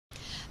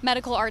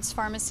Medical Arts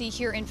Pharmacy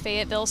here in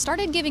Fayetteville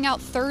started giving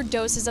out third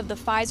doses of the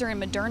Pfizer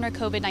and Moderna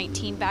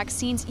COVID-19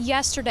 vaccines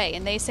yesterday,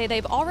 and they say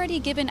they've already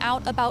given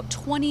out about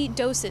 20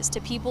 doses to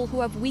people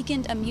who have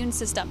weakened immune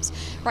systems.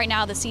 Right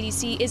now, the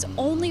CDC is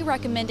only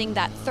recommending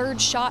that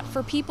third shot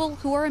for people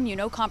who are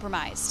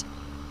immunocompromised.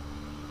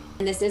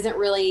 And this isn't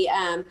really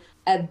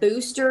a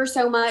booster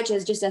so much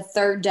as just a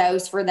third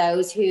dose for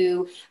those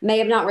who may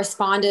have not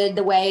responded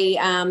the way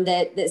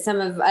that some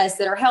of us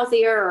that are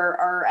healthier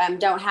or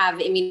don't have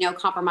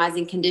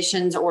immunocompromising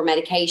conditions or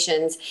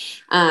medications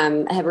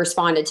have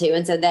responded to.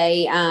 And so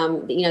they,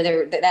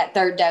 that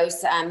third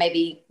dose may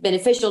be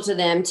beneficial to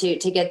them to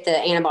get the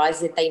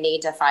antibodies that they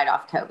need to fight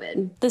off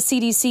COVID. The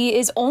CDC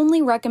is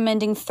only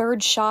recommending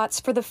third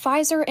shots for the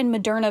Pfizer and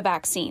Moderna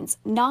vaccines,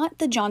 not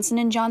the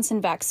Johnson & Johnson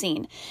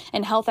vaccine.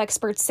 And health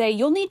experts say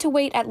you'll need to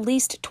wait at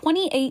least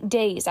 28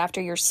 days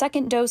after your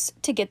second dose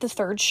to get the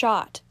third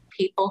shot.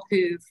 People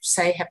who,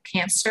 say, have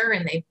cancer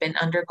and they've been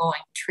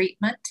undergoing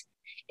treatment.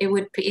 It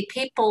would be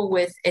people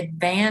with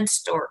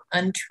advanced or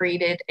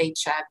untreated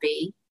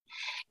HIV.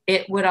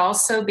 It would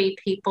also be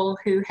people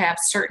who have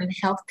certain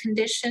health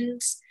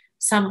conditions,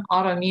 some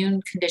autoimmune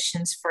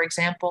conditions, for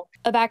example.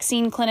 A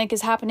vaccine clinic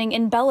is happening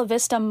in Bella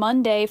Vista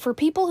Monday for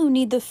people who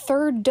need the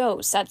third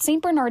dose at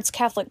St. Bernard's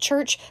Catholic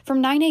Church from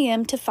 9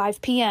 a.m. to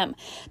 5 p.m.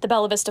 The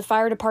Bella Vista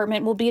Fire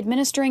Department will be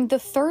administering the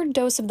third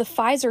dose of the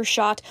Pfizer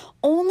shot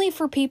only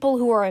for people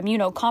who are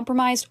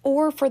immunocompromised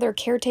or for their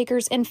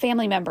caretakers and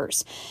family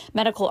members.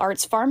 Medical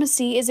Arts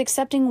Pharmacy is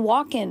accepting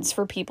walk-ins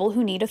for people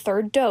who need a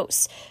third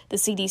dose. The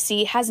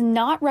CDC has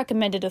not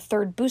recommended a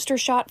third booster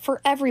shot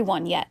for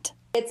everyone yet.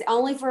 It's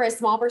only for a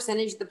small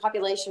percentage of the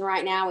population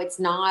right now. It's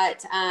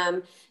not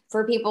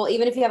for people,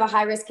 even if you have a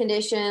high-risk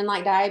condition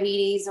like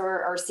diabetes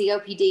or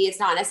COPD, it's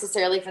not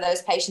necessarily for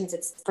those patients.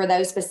 It's for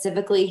those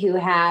specifically who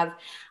have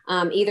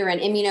either an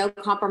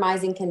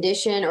immunocompromising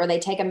condition or they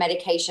take a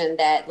medication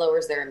that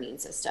lowers their immune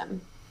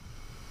system.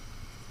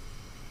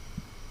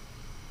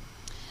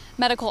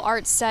 Medical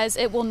Arts says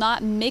it will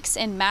not mix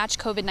and match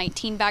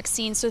COVID-19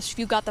 vaccines. So if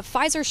you got the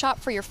Pfizer shot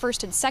for your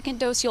first and second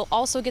dose, you'll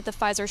also get the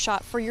Pfizer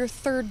shot for your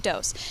third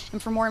dose. And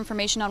for more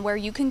information on where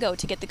you can go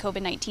to get the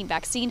COVID-19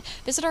 vaccine,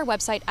 visit our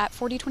website at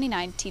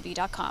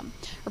 4029tv.com.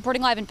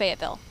 Reporting live in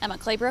Fayetteville, Emma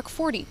Claybrook,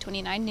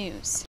 4029 News.